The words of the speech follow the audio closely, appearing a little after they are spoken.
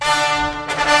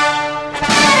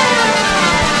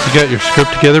You got your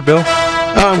script together, Bill?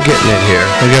 Oh, I'm getting it here.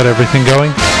 We got everything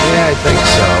going? Yeah, I think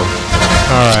so.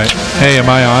 All right. Hey, am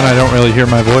I on? I don't really hear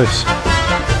my voice.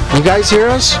 You guys hear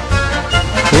us?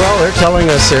 Well, they're telling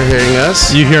us they're hearing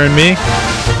us. You hearing me?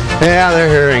 Yeah, they're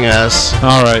hearing us.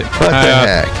 All right. What the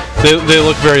heck? They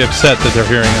look very upset that they're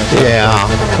hearing us. Yeah,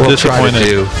 we'll try to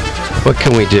do. What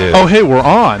can we do? Oh, hey, we're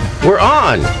on. We're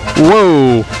on.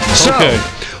 Whoa. So, okay.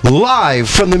 Live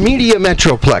from the Media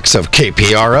Metroplex of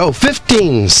KPRO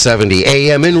 1570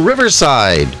 AM in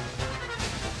Riverside,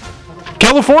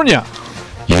 California.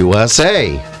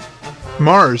 USA.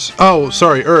 Mars. Oh,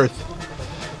 sorry, Earth.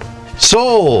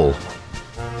 Seoul.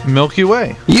 Milky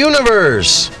Way.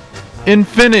 Universe.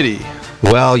 Infinity.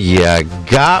 Well, you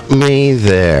got me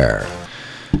there.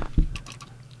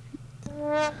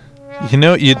 You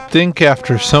know, you'd think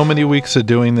after so many weeks of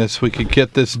doing this, we could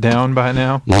get this down by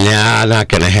now. Nah, not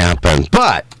gonna happen.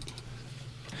 But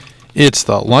it's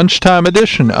the lunchtime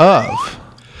edition of...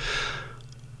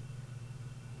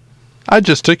 I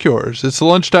just took yours. It's the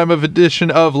lunchtime edition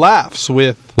of Laughs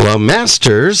with...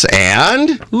 Masters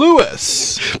and...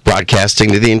 Lewis.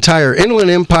 Broadcasting to the entire Inland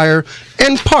Empire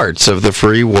and parts of the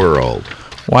free world.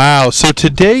 Wow, so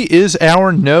today is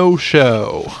our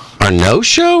no-show. Our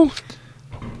no-show?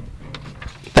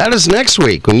 That is next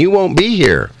week when you won't be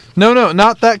here. No,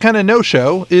 not that kind of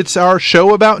no-show. It's our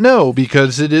show about no,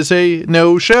 because it is a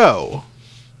no-show.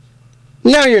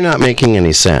 Now you're not making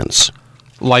any sense.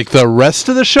 Like the rest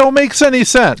of the show makes any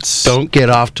sense. Don't get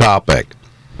off topic.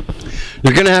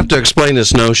 You're going to have to explain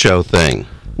this no-show thing.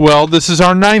 Well, this is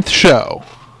our 9th show.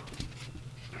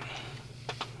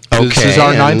 Okay. This is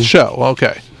our 9th show.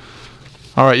 Okay.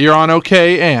 All right, you're on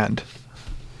okay and...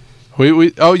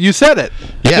 Oh, you said it.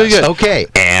 Yes, okay.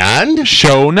 And?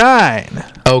 Show 9.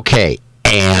 Okay.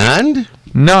 And?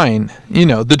 9. You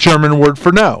know, the German word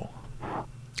for no.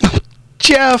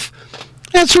 Jeff,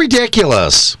 that's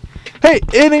ridiculous. Hey,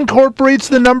 it incorporates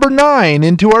the number 9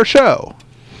 into our show.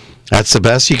 That's the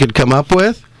best you could come up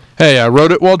with? Hey, I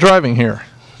wrote it while driving here.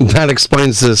 That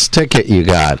explains this ticket you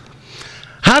got.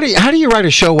 How do you write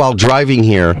a show while driving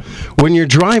here when your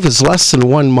drive is less than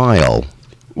 1 mile?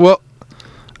 Well,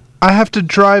 I have to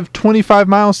drive 25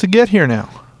 miles to get here now.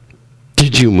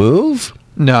 Did you move?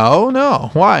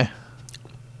 No. Why?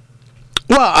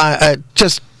 Well,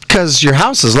 just because your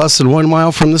house is less than 1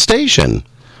 mile from the station.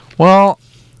 Well,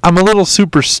 I'm a little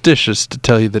superstitious, to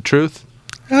tell you the truth.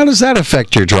 How does that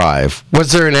affect your drive?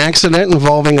 Was there an accident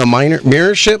involving a minor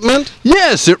mirror shipment?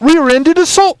 Yes, it rear-ended a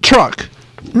salt truck.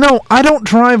 No, I don't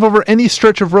drive over any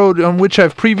stretch of road on which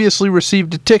I've previously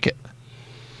received a ticket.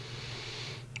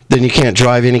 Then you can't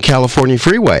drive any California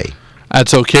freeway.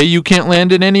 That's okay, you can't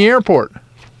land in any airport.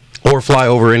 Or fly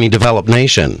over any developed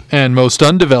nation. And most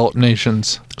undeveloped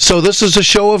nations. So this is a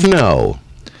show of no.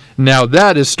 Now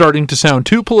that is starting to sound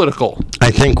too political.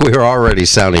 I think we're already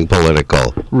sounding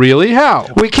political. Really? How?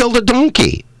 We killed a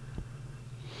donkey.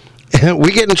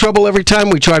 We get in trouble every time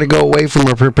we try to go away from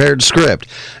a prepared script.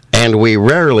 And we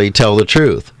rarely tell the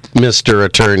truth, Mr.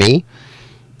 Attorney.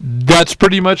 That's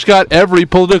pretty much got every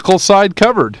political side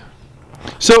covered.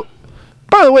 So,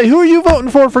 by the way, who are you voting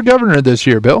for governor this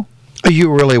year, Bill?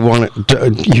 You really want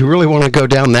to go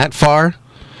down that far?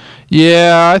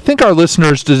 Yeah, I think our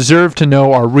listeners deserve to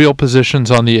know our real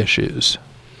positions on the issues.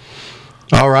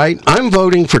 All right, I'm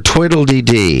voting for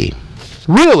Tweedledee.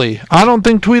 Really? I don't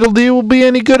think Tweedledee will be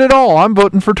any good at all. I'm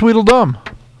voting for Tweedledum.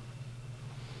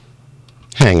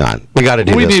 Hang on, we got to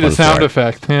do this. We need a sound for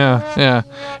effect. Yeah.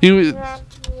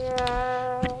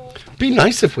 Be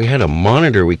nice if we had a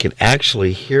monitor we could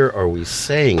actually hear. Are we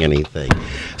saying anything?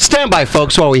 Stand by,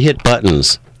 folks, while we hit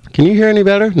buttons. Can you hear any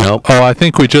better? Nope. Oh, I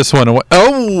think we just went away.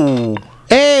 Oh!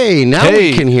 Hey, now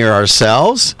we can hear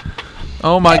ourselves.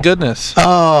 Oh, my goodness.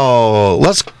 Oh,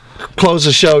 let's close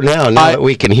the show now that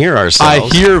we can hear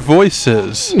ourselves. I hear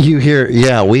voices. You hear,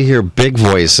 yeah, we hear big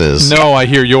voices. No, I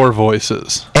hear your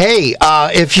voices. Hey,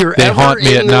 if you're ever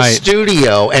in the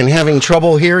studio and having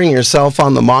trouble hearing yourself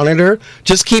on the monitor,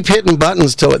 just keep hitting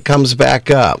buttons till it comes back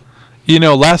up. You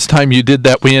know, last time you did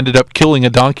that, we ended up killing a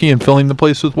donkey and filling the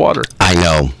place with water. I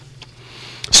know.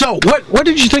 So, what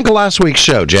did you think of last week's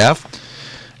show, Jeff?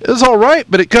 It was all right,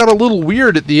 but it got a little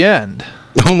weird at the end.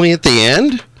 Only at the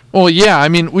end? Well, yeah, I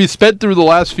mean, we sped through the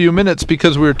last few minutes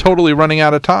because we were totally running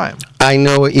out of time. I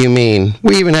know what you mean.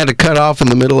 We even had to cut off in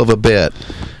the middle of a bit.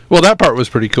 Well, that part was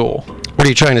pretty cool. What are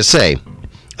you trying to say?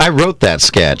 I wrote that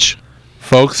sketch.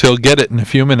 Folks, he'll get it in a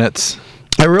few minutes.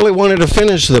 I really wanted to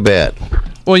finish the bit.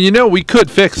 Well, you know, we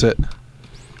could fix it.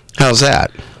 How's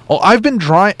that? Well, I've been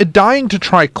dying to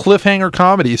try cliffhanger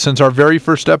comedy since our very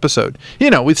first episode. You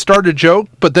know, we start a joke,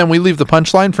 but then we leave the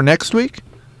punchline for next week.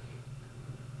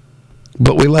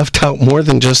 But we left out more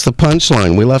than just the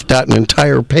punchline. We left out an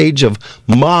entire page of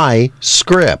my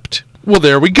script. Well,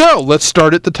 there we go. Let's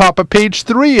start at the top of page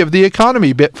 3 of the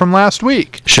economy bit from last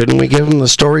week. Shouldn't we give them the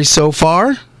story so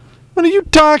far? What are you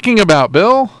talking about,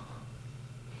 Bill?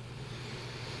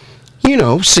 You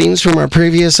know, scenes from our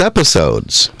previous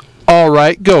episodes. All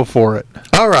right, go for it.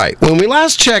 All right, when we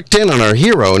last checked in on our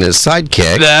hero and his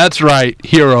sidekick... That's right.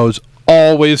 Heroes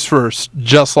always first,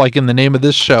 just like in the name of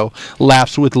this show.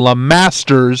 Laughs with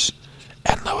LeMasters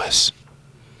and Lewis.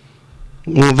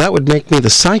 Well, that would make me the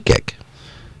psychic.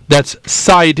 That's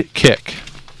sidekick.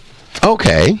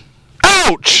 Okay.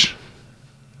 Ouch!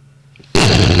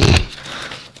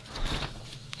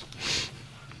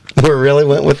 We really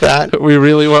went with that? We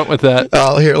really went with that.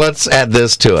 Oh, here, let's add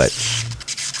this to it.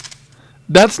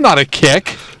 That's not a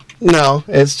kick. No,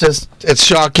 it's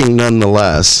shocking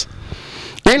nonetheless.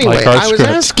 Anyway, Like our I was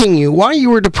script. asking you why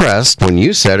you were depressed when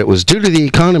you said it was due to the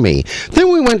economy.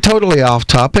 Then we went totally off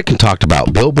topic and talked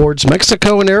about billboards,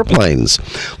 Mexico, and airplanes.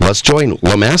 Let's join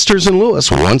LeMasters and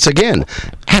Lewis once again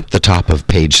at the top of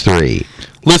page 3.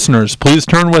 Listeners, please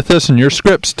turn with us in your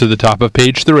scripts to the top of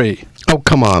page 3. Oh,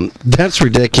 come on. That's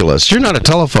ridiculous. You're not a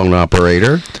telephone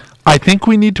operator. I think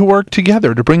we need to work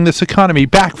together to bring this economy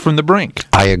back from the brink.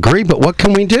 I agree, but what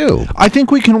can we do? I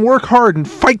think we can work hard and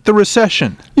fight the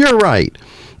recession. You're right.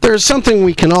 There's something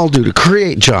we can all do to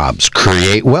create jobs,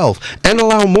 create wealth, and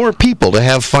allow more people to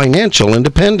have financial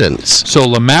independence. So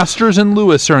LeMasters and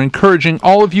Lewis are encouraging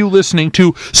all of you listening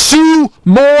to sue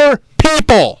more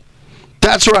people.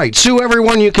 That's right. Sue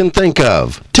everyone you can think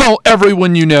of. Tell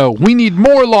everyone you know. We need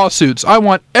more lawsuits. I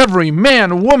want every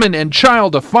man, woman, and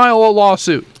child to file a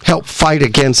lawsuit. Help fight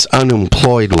against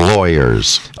unemployed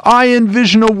lawyers. I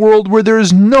envision a world where there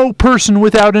is no person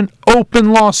without an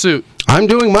open lawsuit. I'm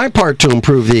doing my part to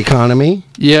improve the economy.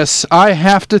 Yes, I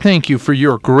have to thank you for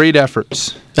your great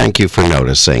efforts. Thank you for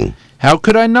noticing. How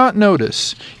could I not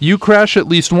notice? You crash at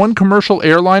least one commercial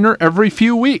airliner every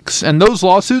few weeks, and those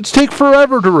lawsuits take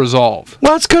forever to resolve.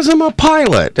 Well, that's because I'm a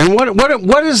pilot. And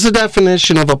what is the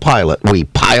definition of a pilot? We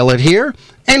pilot here,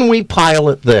 and we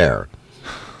pilot there.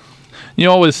 You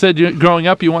always said growing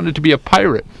up you wanted to be a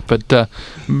pirate, but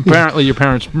apparently your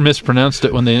parents mispronounced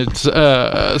it when they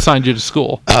assigned you to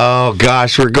school. Oh,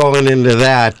 gosh, we're going into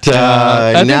that.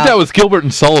 I think that was Gilbert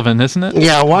and Sullivan, isn't it?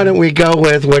 Yeah, why don't we go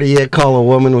with, what do you call a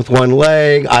woman with one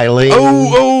leg? Eileen.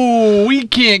 Oh, we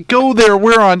can't go there.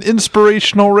 We're on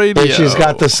inspirational radio. And she's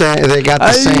got the same, they got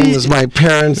the same as my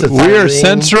parents. It's We're Eileen.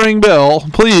 censoring Bill.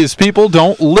 Please, people,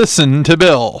 don't listen to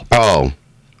Bill. Oh.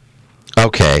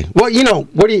 Okay. Well, you know,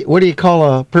 what do you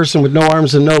call a person with no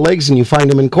arms and no legs and you find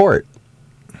him in court?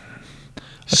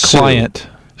 A client.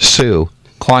 Sue.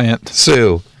 Client.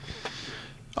 Sue.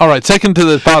 All right, second to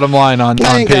the bottom line on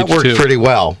I think page that worked 2. pretty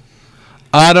well.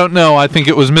 I don't know. I think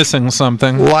it was missing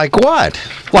something. Like what?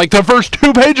 Like the first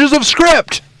 2 pages of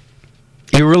script.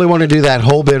 You really want to do that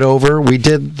whole bit over? We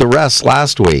did the rest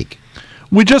last week.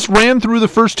 We just ran through the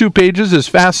first 2 pages as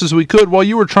fast as we could while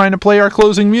you were trying to play our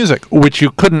closing music, which you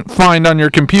couldn't find on your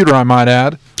computer, I might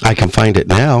add. I can find it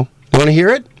now. You want to hear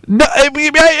it? No,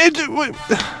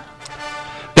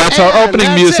 that's our opening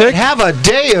that's music. It. Have a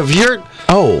day of your...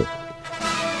 Oh.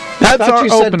 That's I thought our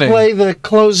you opening. said play the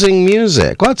closing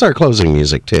music. Well, that's our closing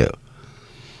music, too.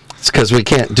 It's because we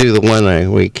can't do the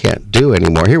one we can't do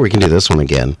anymore. Here, we can do this one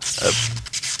again.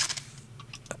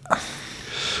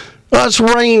 Well, it's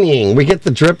raining. We get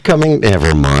the drip coming.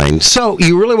 Never mind. So,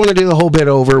 you really want to do the whole bit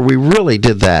over? We really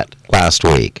did that last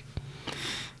week.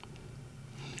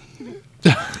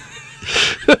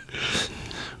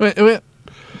 Wait.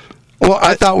 Well,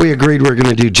 I thought we agreed we were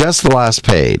going to do just the last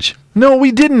page. No,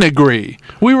 we didn't agree.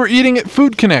 We were eating at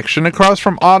Food Connection across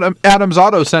from Adams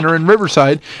Auto Center in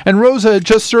Riverside, and Rosa had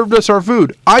just served us our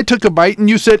food. I took a bite, and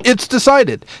you said, "It's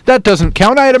decided." That doesn't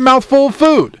count. I had a mouthful of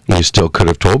food. You still could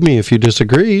have told me if you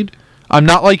disagreed. I'm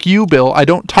not like you, Bill. I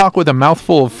don't talk with a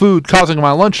mouthful of food, causing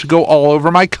my lunch to go all over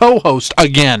my co-host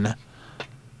again.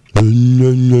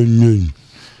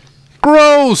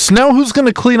 Gross! Now who's going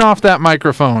to clean off that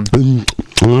microphone?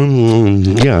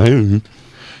 Yeah.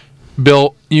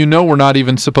 Bill, you know we're not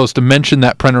even supposed to mention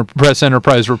that Press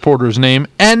Enterprise reporter's name,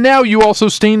 and now you also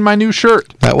stained my new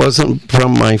shirt. That wasn't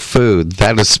from my food.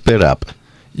 That is spit up.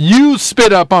 You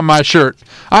spit up on my shirt.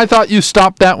 I thought you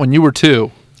stopped that when you were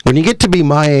 2. When you get to be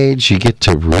my age, you get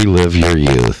to relive your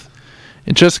youth.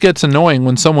 It just gets annoying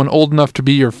when someone old enough to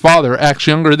be your father acts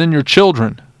younger than your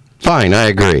children. Fine, I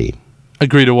agree.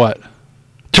 Agree to what?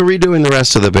 To redoing the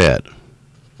rest of the bit.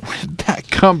 Where'd that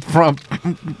come from?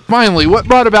 Finally, what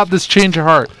brought about this change of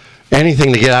heart?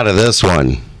 Anything to get out of this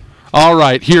one. All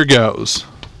right, here goes.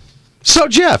 So,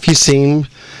 Jeff, you seem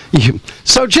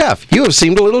So, Jeff, you have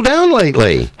seemed a little down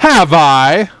lately. Have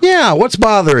I? Yeah, what's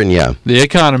bothering you? The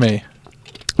economy.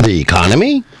 The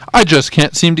economy? I just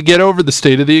can't seem to get over the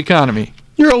state of the economy.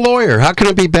 You're a lawyer. How can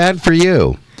it be bad for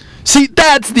you? See,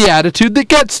 that's the attitude that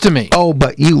gets to me. Oh,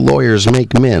 but you lawyers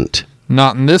make mint.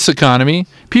 Not in this economy.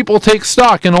 People take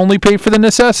stock and only pay for the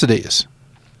necessities.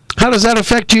 How does that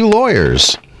affect you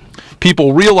lawyers?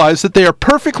 People realize that they are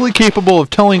perfectly capable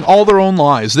of telling all their own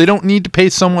lies. They don't need to pay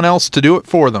someone else to do it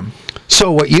for them.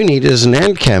 So what you need is an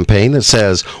ad campaign that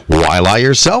says, why lie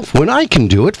yourself when I can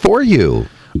do it for you?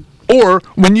 Or,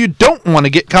 when you don't want to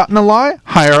get caught in a lie,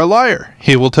 hire a liar.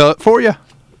 He will tell it for you.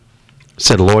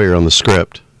 Said lawyer on the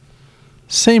script.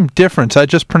 Same difference. I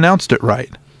just pronounced it right.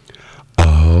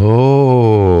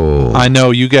 Oh. I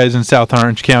know you guys in South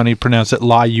Orange County pronounce it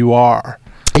lie you are.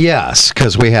 Yes,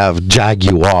 because we have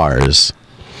Jaguars.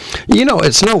 You know,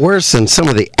 it's no worse than some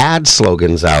of the ad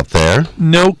slogans out there.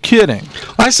 No kidding.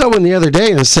 I saw one the other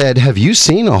day and said, have you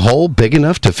seen a hole big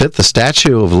enough to fit the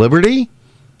Statue of Liberty?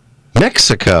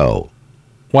 Mexico.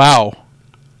 Wow.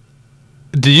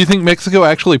 Do you think Mexico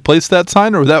actually placed that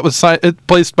sign, or that was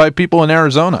placed by people in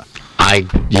Arizona? I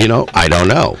don't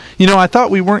know. I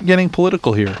thought we weren't getting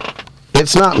political here.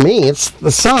 It's not me, it's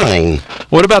the sign.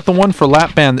 What about the one for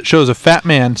lap band that shows a fat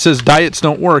man, says diets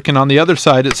don't work, and on the other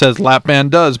side it says lap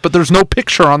band does, but there's no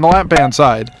picture on the lap band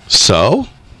side? So?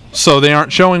 So they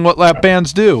aren't showing what lap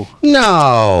bands do.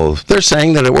 No, they're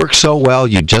saying that it works so well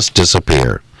you just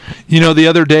disappear. The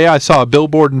other day I saw a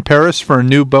billboard in Paris for a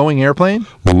new Boeing airplane.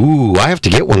 Ooh, I have to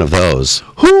get one of those.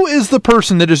 Who is the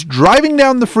person that is driving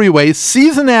down the freeway,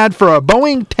 sees an ad for a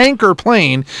Boeing tanker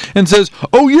plane, and says,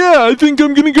 oh yeah, I think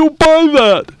I'm going to go buy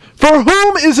that? For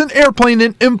whom is an airplane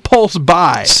an impulse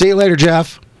buy? See you later,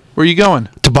 Jeff. Where are you going?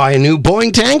 To buy a new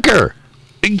Boeing tanker.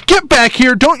 Get back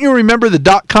here. Don't you remember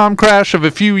the .com crash of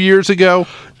a few years ago?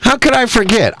 How could I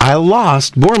forget? I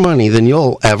lost more money than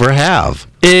you'll ever have.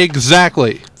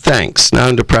 Exactly. Thanks. Now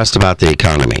I'm depressed about the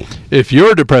economy. If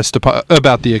you're depressed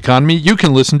about the economy, you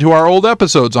can listen to our old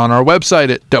episodes on our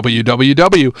website at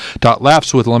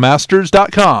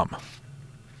www.laughswithlemasters.com.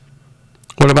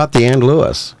 What about the Ann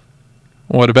Lewis?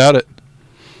 What about it?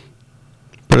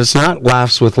 But it's not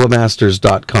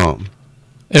laughswithlemasters.com.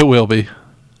 It will be.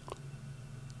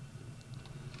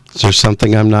 Is there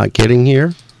something I'm not getting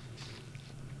here?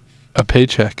 A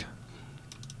paycheck.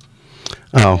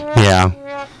 Oh, yeah.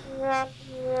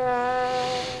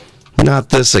 Not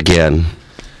this again.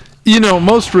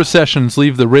 Most recessions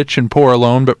leave the rich and poor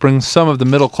alone, but bring some of the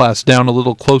middle class down a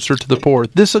little closer to the poor.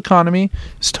 This economy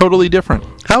is totally different.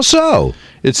 How so?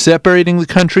 It's separating the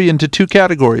country into two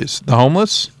categories, the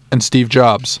homeless and Steve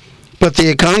Jobs. But the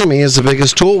economy is the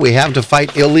biggest tool we have to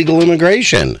fight illegal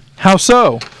immigration. How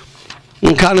so?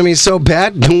 The economy is so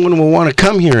bad, no one will want to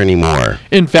come here anymore.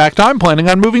 In fact, I'm planning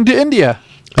on moving to India.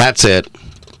 That's it.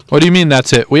 What do you mean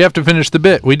that's it? We have to finish the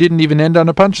bit. We didn't even end on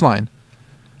a punchline.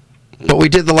 But we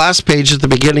did the last page at the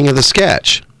beginning of the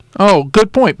sketch. Oh,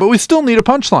 good point, but we still need a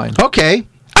punchline. Okay.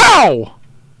 Ow!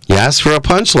 You asked for a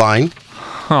punchline.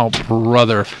 Oh,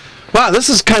 brother. Wow, this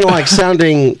is kind of like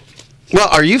sounding... Well,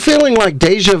 are you feeling like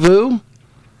deja vu?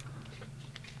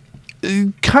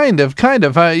 Kind of.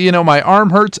 My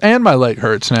arm hurts and my leg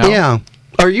hurts now. Yeah.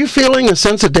 Are you feeling a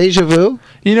sense of deja vu?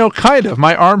 Kind of.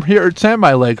 My arm hurts and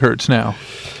my leg hurts now.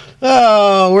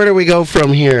 Oh, where do we go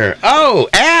from here? Oh,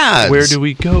 ads! Where do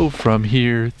we go from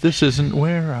here? This isn't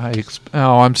where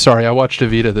Oh, I'm sorry. I watched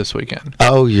Evita this weekend.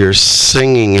 Oh, you're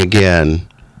singing again.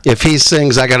 If he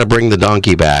sings, I got to bring the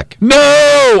donkey back.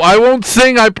 No! I won't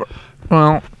sing.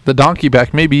 Well, the donkey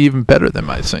back may be even better than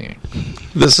my singing.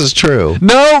 This is true.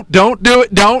 No, don't do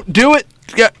it. Don't do it.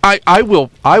 I will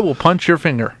punch your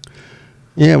finger.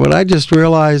 Yeah, but I just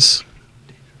realized...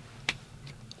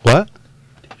 What?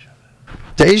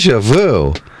 Deja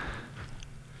vu.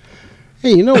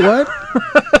 Hey, you know what?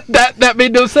 that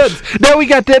made no sense. Now we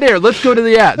got dead air. Let's go to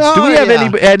the ads. Oh, Do we have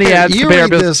any Here, ads you to pay our read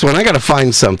bills? this one. I got to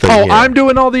find something Oh, here. I'm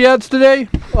doing all the ads today?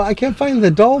 Well, I can't find the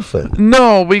dolphin.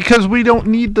 No, because we don't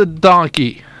need the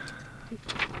donkey.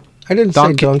 I didn't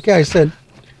Donkey. say donkey. I said...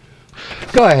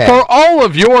 Go ahead. For all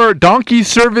of your donkey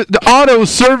auto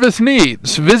service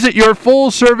needs, visit your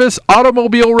full-service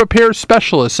automobile repair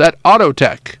specialist at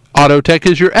Autotech. Autotech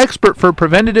is your expert for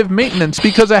preventative maintenance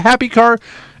because a happy car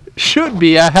should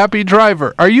be a happy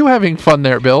driver. Are you having fun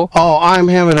there, Bill? Oh, I'm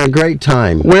having a great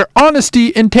time. Where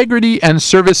honesty, integrity, and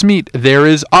service meet, there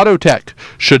is Autotech.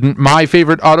 Shouldn't my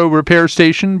favorite auto repair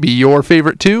station be your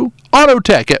favorite too?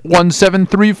 Autotech at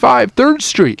 1735 3rd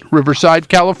Street, Riverside,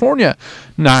 California,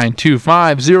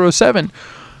 92507.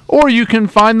 Or you can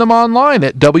find them online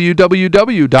at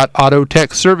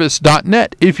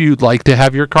www.autotechservice.net. If you'd like to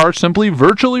have your car simply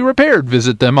virtually repaired,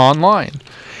 visit them online.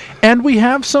 And we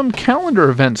have some calendar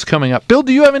events coming up. Bill,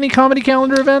 do you have any comedy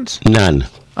calendar events? None.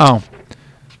 Oh.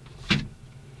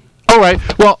 All right.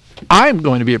 Well, I'm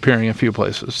going to be appearing in a few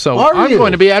places. So I'm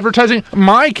going to be advertising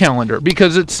my calendar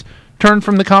because it's turned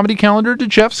from the comedy calendar to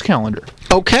Jeff's calendar.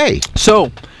 Okay.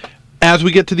 So as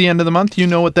we get to the end of the month, you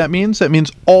know what that means? That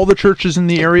means all the churches in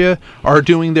the area are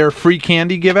doing their free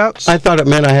candy give-outs. I thought it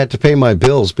meant I had to pay my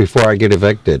bills before I get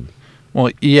evicted. Well,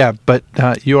 yeah, but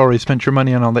you already spent your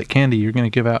money on all that candy you're going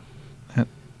to give out at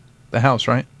the house,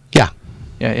 right? Yeah.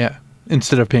 Yeah.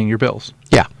 Instead of paying your bills.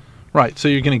 Yeah. Right, so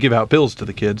you're going to give out bills to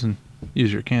the kids and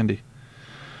use your candy.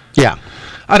 Yeah.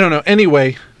 I don't know.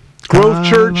 Anyway, Grove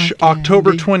Church,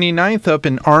 October 29th up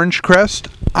in Orange Crest.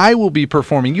 I will be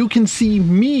performing. You can see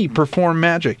me perform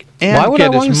magic and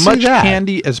get as much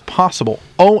candy as possible.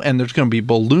 Oh, and there's going to be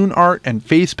balloon art and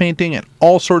face painting and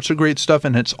all sorts of great stuff,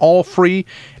 and it's all free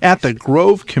at the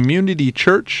Grove Community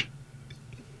Church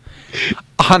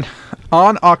on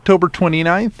October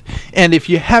 29th. And if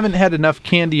you haven't had enough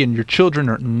candy and your children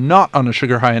are not on a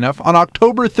sugar high enough, on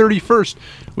October 31st,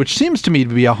 which seems to me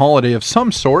to be a holiday of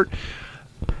some sort,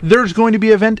 there's going to be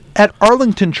an event at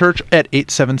Arlington Church at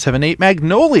 8778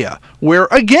 Magnolia, where,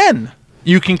 again,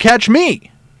 you can catch me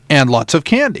and lots of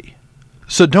candy.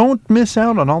 So don't miss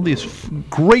out on all these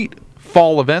great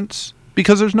fall events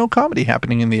because there's no comedy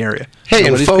happening in the area. Hey,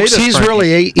 and folks, he's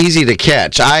really easy to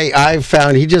catch. I've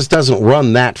found he just doesn't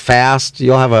run that fast.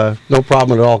 You'll have no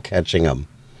problem at all catching him.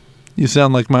 You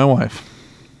sound like my wife.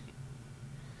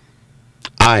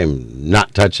 I'm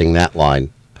not touching that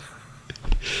line.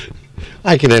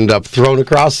 I could end up thrown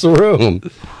across the room.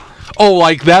 Oh,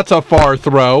 like that's a far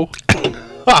throw.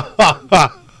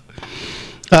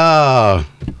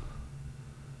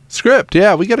 Script,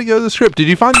 yeah, we got to go to the script. Did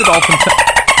you find the dolphin?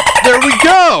 There we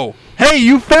go. Hey,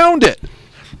 you found it.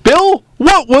 Bill,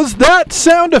 what was that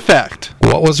sound effect?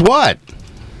 What was what?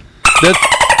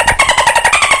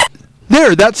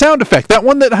 That sound effect. That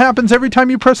one that happens every time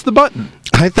you press the button.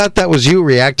 I thought that was you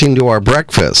reacting to our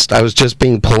breakfast. I was just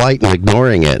being polite and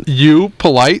ignoring it. You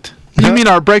polite? You mean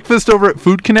our breakfast over at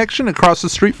Food Connection across the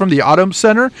street from the Autumn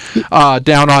Center,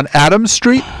 down on Adams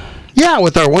Street? Yeah,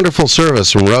 with our wonderful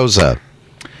service from Rosa.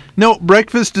 No,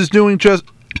 breakfast is doing just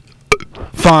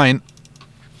fine.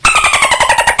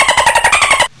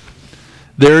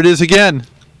 There it is again.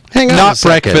 Hang on Not a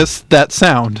second. breakfast, that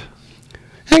sound.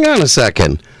 Hang on a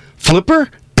second. Flipper,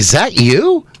 is that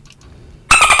you?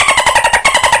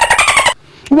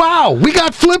 Wow, we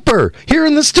got Flipper here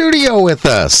in the studio with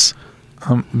us.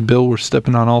 Bill, we're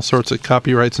stepping on all sorts of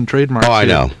copyrights and trademarks. Oh, I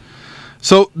know.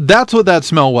 So that's what that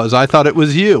smell was. I thought it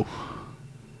was you.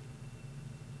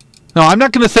 No, I'm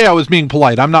not going to say I was being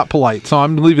polite. I'm not polite, so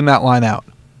I'm leaving that line out.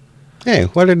 Hey,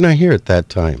 why didn't I hear it that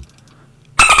time?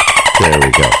 There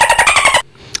we go.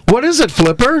 What is it,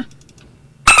 Flipper?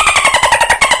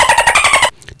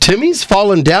 Timmy's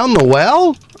fallen down the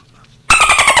well?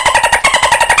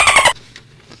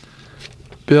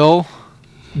 Bill,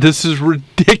 this is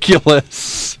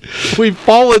ridiculous. We've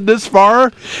fallen this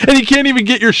far, and you can't even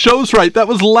get your shows right. That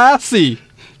was Lassie.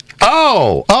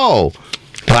 Oh.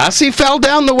 Lassie fell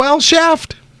down the well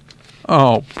shaft?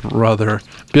 Oh, brother.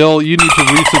 Bill, you need to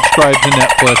resubscribe to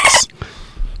Netflix.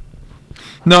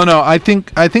 No, I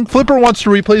think Flipper wants to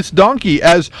replace Donkey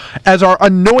as our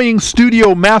annoying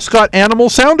studio mascot animal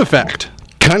sound effect.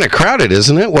 Kind of crowded,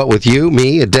 isn't it? What with you,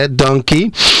 me, a dead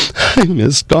donkey. I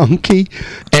miss Donkey.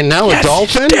 And now a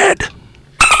dolphin? He's dead.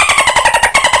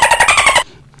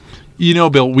 You know,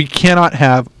 Bill, we cannot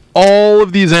have all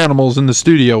of these animals in the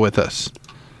studio with us.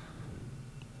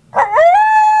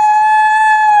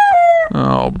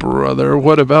 Oh, brother,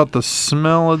 what about the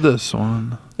smell of this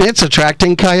one? It's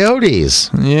attracting coyotes.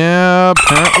 Yeah,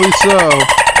 apparently so.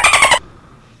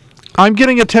 I'm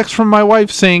getting a text from my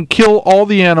wife saying, kill all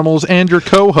the animals and your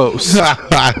co-host.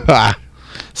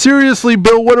 Seriously,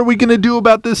 Bill, what are we going to do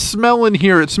about this smell in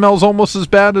here? It smells almost as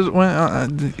bad as...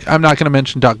 I'm not going to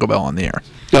mention Taco Bell on the air.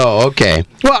 Oh, okay.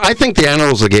 Well, I think the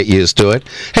animals will get used to it.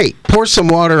 Hey, pour some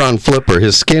water on Flipper.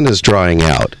 His skin is drying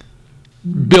out.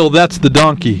 Bill, that's the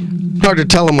donkey. Hard to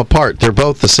tell them apart. They're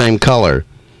both the same color.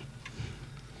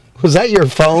 Was that your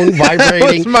phone vibrating?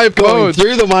 That was my phone. Going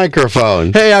through the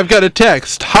microphone. Hey, I've got a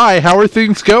text. Hi, how are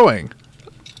things going?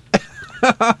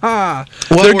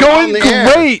 They're going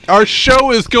great. Our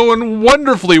show is going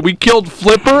wonderfully. We killed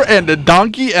Flipper and a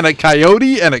donkey and a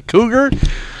coyote and a cougar.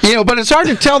 You know, but it's hard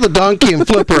to tell the donkey and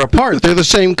Flipper apart. They're the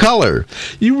same color.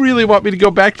 You really want me to go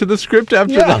back to the script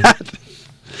after that?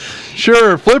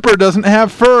 Sure, Flipper doesn't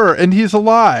have fur, and he's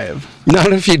alive.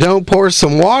 Not if you don't pour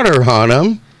some water on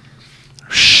him.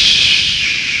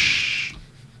 Shh.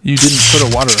 You didn't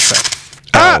put a water effect.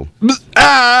 Oh.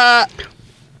 Ah!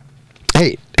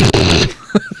 Hey.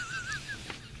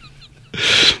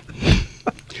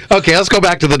 Okay, let's go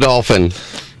back to the dolphin.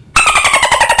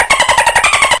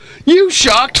 You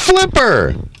shocked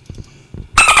Flipper.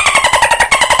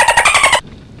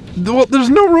 Well, there's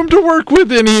no room to work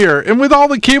with in here. And with all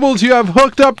the cables you have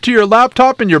hooked up to your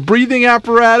laptop and your breathing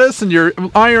apparatus and your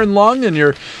iron lung and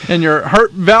your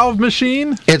heart valve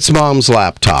machine. It's Mom's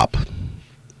laptop.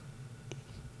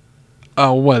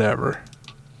 Oh, whatever.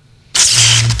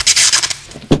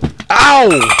 Ow!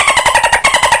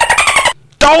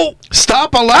 Don't!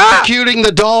 Stop electrocuting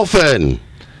the dolphin.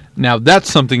 Now, that's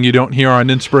something you don't hear on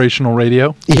inspirational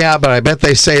radio. Yeah, but I bet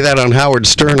they say that on Howard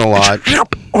Stern a lot.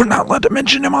 We're not allowed to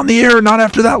mention him on the air, not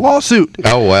after that lawsuit.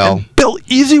 Oh, well. And Bill,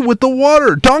 easy with the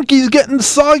water. Donkey's getting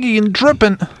soggy and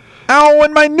dripping. Ow,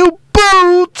 and my new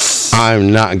boots!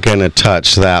 I'm not going to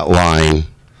touch that line.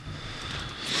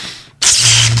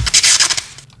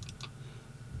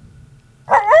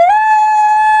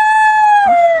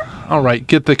 All right,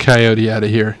 get the coyote out of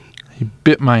here. He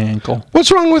bit my ankle.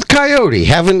 What's wrong with Coyote?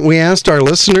 Haven't we asked our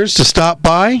listeners to stop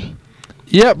by?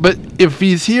 Yeah, but if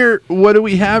he's here, what do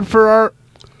we have for our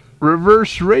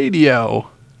reverse radio?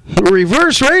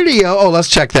 Reverse radio? Oh, let's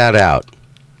check that out.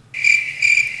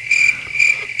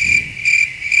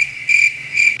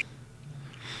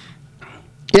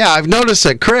 Yeah, I've noticed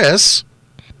that Chris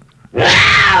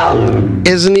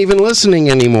isn't even listening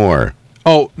anymore.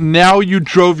 Oh, now you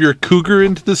drove your cougar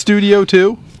into the studio,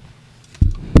 too?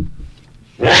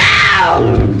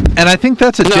 And I think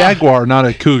that's a Jaguar, not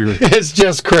a cougar. It's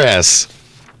just Chris.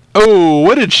 Oh,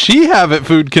 what did she have at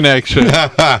Food Connection?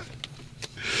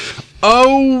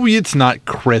 Oh, it's not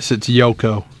Chris, it's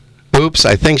Yoko. Oops,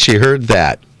 I think she heard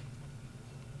that.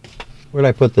 Where'd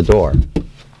I put the door?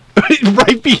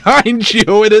 Right behind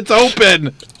you, and it's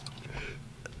open.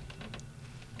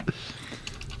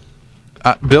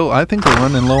 Bill, I think we're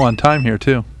running low on time here,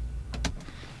 too.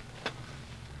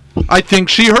 I think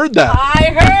she heard that.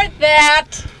 I heard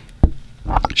that.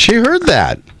 She heard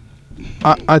that.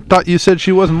 I thought you said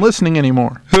she wasn't listening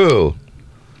anymore. Who?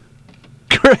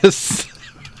 Chris.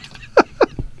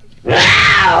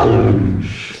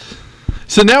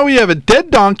 So now we have a dead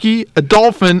donkey, a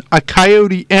dolphin, a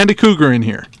coyote, and a cougar in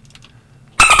here.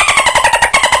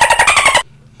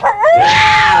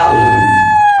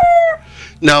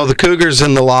 No, the cougar's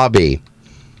in the lobby.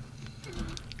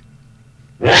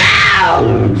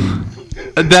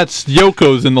 That's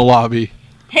Yoko's in the lobby.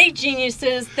 Hey,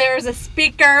 geniuses, there's a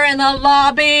speaker in the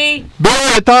lobby. Bill,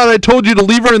 I thought I told you to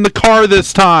leave her in the car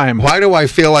this time. Why do I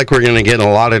feel like we're going to get in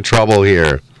a lot of trouble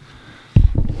here?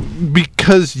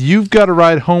 Because you've got to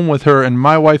ride home with her, and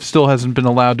my wife still hasn't been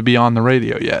allowed to be on the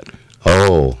radio yet.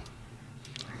 Oh.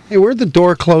 Hey, where'd the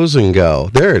door closing go?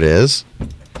 There it is.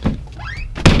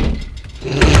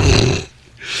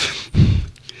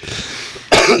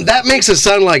 That makes it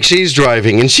sound like she's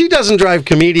driving, and she doesn't drive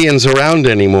comedians around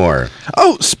anymore.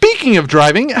 Oh, speaking of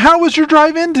driving, how was your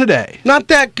drive in today? Not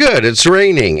that good. It's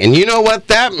raining, and you know what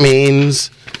that means.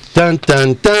 Dun,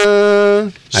 dun,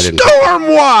 dun.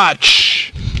 Storm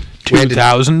Watch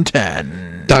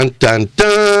 2010. Dun, dun,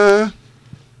 dun.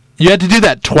 You had to do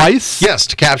that twice? Yes,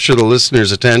 to capture the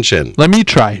listener's attention. Let me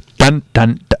try. Dun,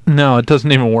 dun, dun. No, it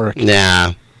doesn't even work.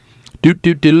 Nah. Doot,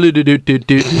 doot, doot, doot, doot, doot,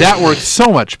 doot. That works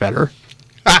so much better.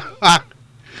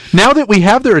 Now that we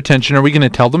have their attention, are we going to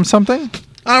tell them something?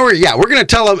 We're going to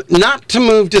tell them not to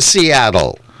move to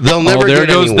Seattle. They'll never there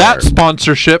get goes anywhere. That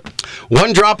sponsorship.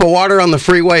 One drop of water on the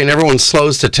freeway and everyone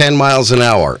slows to 10 miles an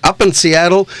hour. Up in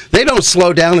Seattle, they don't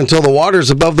slow down until the water's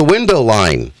above the window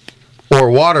line. Or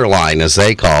water line, as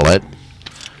they call it.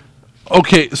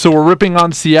 Okay, so we're ripping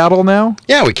on Seattle now?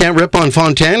 Yeah, we can't rip on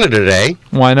Fontana today.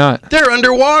 Why not? They're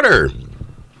underwater.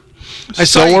 I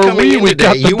saw So you are coming we. in We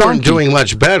got today. the You weren't donkey. doing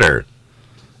much better.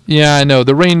 Yeah, I know.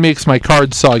 The rain makes my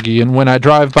cards soggy, and when I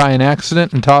drive by an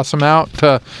accident and toss them out,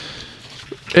 that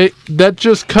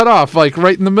just cut off, like,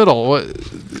 right in the middle.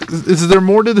 Is there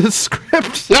more to this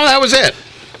script? No, that was it.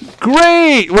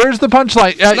 Great! Where's the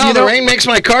punchline? The rain makes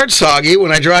my cards soggy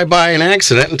when I drive by an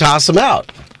accident and toss them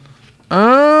out.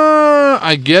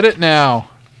 I get it now.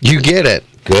 You get it.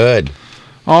 Good.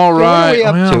 All What right.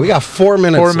 are we up to? We got 4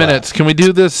 minutes 4 left. minutes. Can we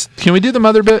do this? Can we do the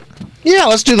mother bit? Yeah,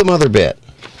 let's do the mother bit.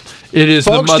 It is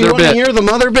Folks, the do you mother want to bit. hear the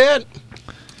mother bit?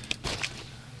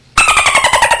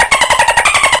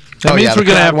 That means the we're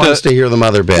gonna crowd have wants to hear the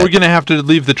mother bit. We're gonna have to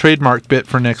leave the trademark bit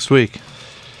for next week,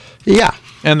 Yeah.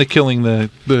 and the killing the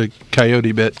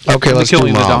coyote bit. Okay, and let's the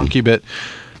killing do the Mom. donkey bit.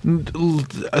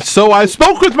 So I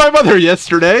spoke with my mother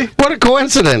yesterday. What a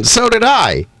coincidence. So did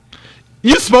I.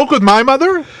 You spoke with my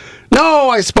mother? No,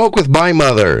 I spoke with my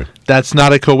mother. That's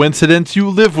not a coincidence. You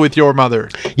live with your mother.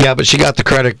 Yeah, but she got the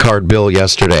credit card bill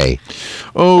yesterday.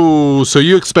 Oh, so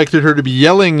you expected her to be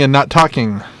yelling and not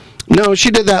talking. No, she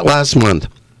did that last month.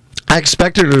 I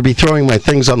expected her to be throwing my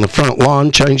things on the front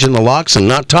lawn, changing the locks, and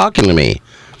not talking to me.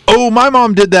 Oh, my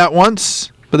mom did that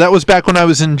once, but that was back when I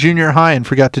was in junior high and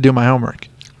forgot to do my homework.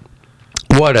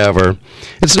 Whatever.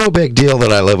 It's no big deal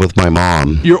that I live with my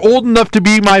mom. You're old enough to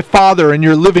be my father, and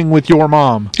you're living with your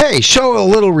mom. Hey, show a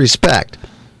little respect.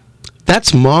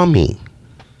 That's mommy.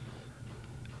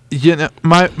 You know,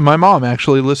 my mom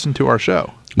actually listened to our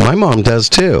show. My mom does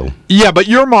too. Yeah, but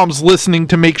your mom's listening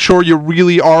to make sure you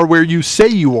really are where you say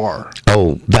you are.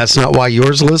 Oh, that's not why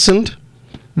yours listened?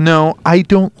 No, I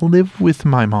don't live with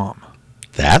my mom.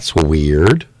 That's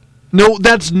weird. No,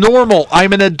 that's normal.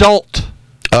 I'm an adult.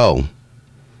 Oh.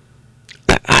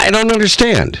 I don't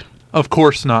understand. Of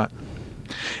course not.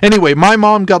 Anyway, my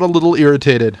mom got a little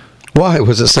irritated. Why?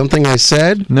 Was it something I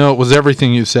said? No, it was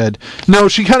everything you said. No,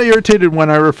 she kind of irritated when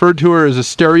I referred to her as a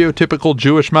stereotypical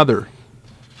Jewish mother.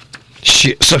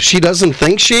 So she doesn't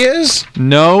think she is?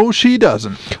 No, she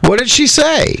doesn't. What did she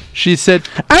say? She said,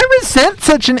 I resent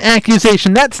such an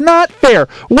accusation. That's not fair.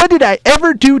 What did I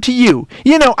ever do to you?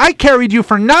 You know, I carried you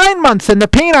for 9 months, and the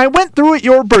pain I went through at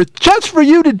your birth. Just for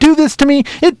you to do this to me,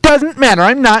 it doesn't matter.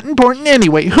 I'm not important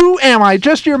anyway. Who am I?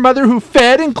 Just your mother who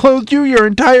fed and clothed you your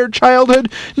entire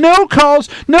childhood? No calls,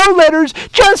 no letters,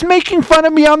 just making fun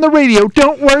of me on the radio.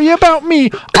 Don't worry about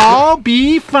me. I'll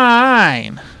be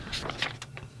fine.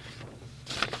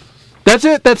 That's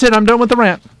it. I'm done with the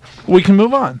rant. We can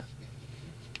move on.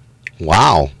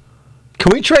 Wow.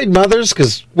 Can we trade mothers?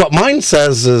 Because what mine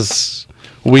says is...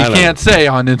 We can't say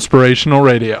on Inspirational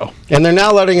Radio. And they're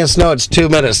now letting us know it's 2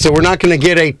 minutes, so we're not going to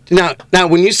get a... Now,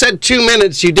 when you said 2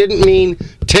 minutes, you didn't mean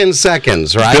 10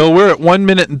 seconds, right? Bill, we're at 1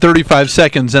 minute and 35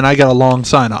 seconds, and I got a long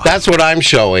sign-off. That's what I'm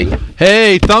showing.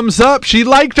 Hey, thumbs up. She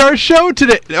liked our show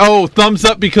today. Oh, thumbs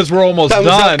up because we're almost done.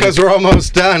 Thumbs up because we're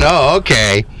almost done. Oh,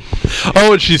 okay.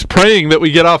 Oh, and she's praying that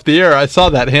we get off the air. I saw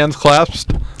that, hands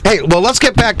clasped. Hey, well, let's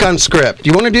get back on script. Do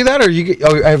you want to do that, or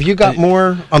have you got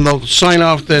more on the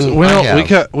sign-off than I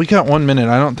have? We got 1 minute.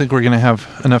 I don't think we're going to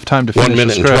have enough time to finish 1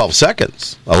 minute the and 12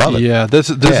 seconds. I love it. Yeah, this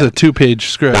is a 2-page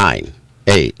script. 9,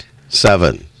 8,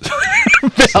 7,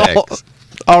 6.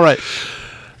 All right.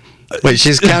 Wait,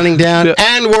 she's counting down,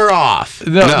 and we're off.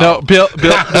 No, Bill,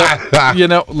 you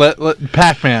know, let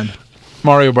Pac-Man,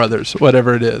 Mario Brothers,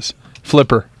 whatever it is,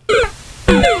 Flipper.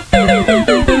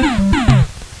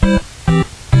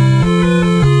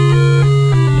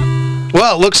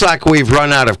 Well, it looks like we've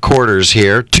run out of quarters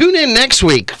here. Tune in next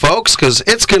week, folks, because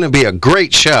it's going to be a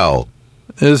great show.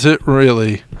 Is it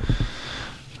really?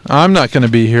 I'm not going to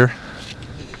be here.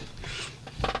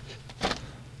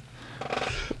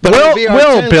 But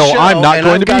Bill, I'm not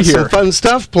going to be here. I've got some fun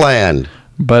stuff planned.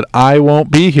 But I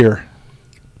won't be here.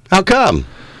 How come?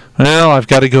 Well, I've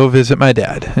got to go visit my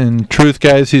dad. And truth,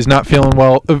 guys, he's not feeling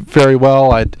very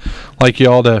well. I'd like you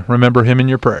all to remember him in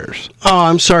your prayers. Oh,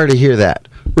 I'm sorry to hear that.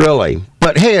 Really.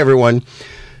 But hey, everyone,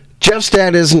 Jeff's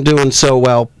dad isn't doing so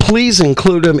well. Please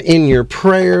include him in your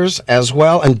prayers as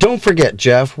well. And don't forget,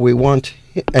 Jeff, we want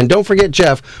him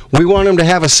to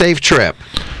have a safe trip.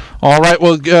 All right,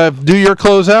 well, do your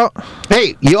closeout.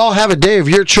 Hey, you all have a day of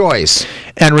your choice.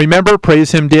 And remember,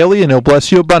 praise him daily, and he'll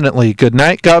bless you abundantly. Good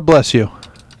night. God bless you.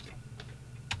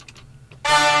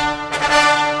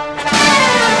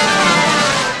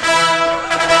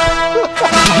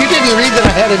 You didn't read that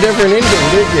I had a different ending,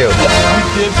 did you?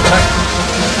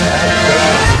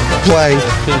 Play.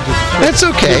 That's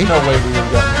okay.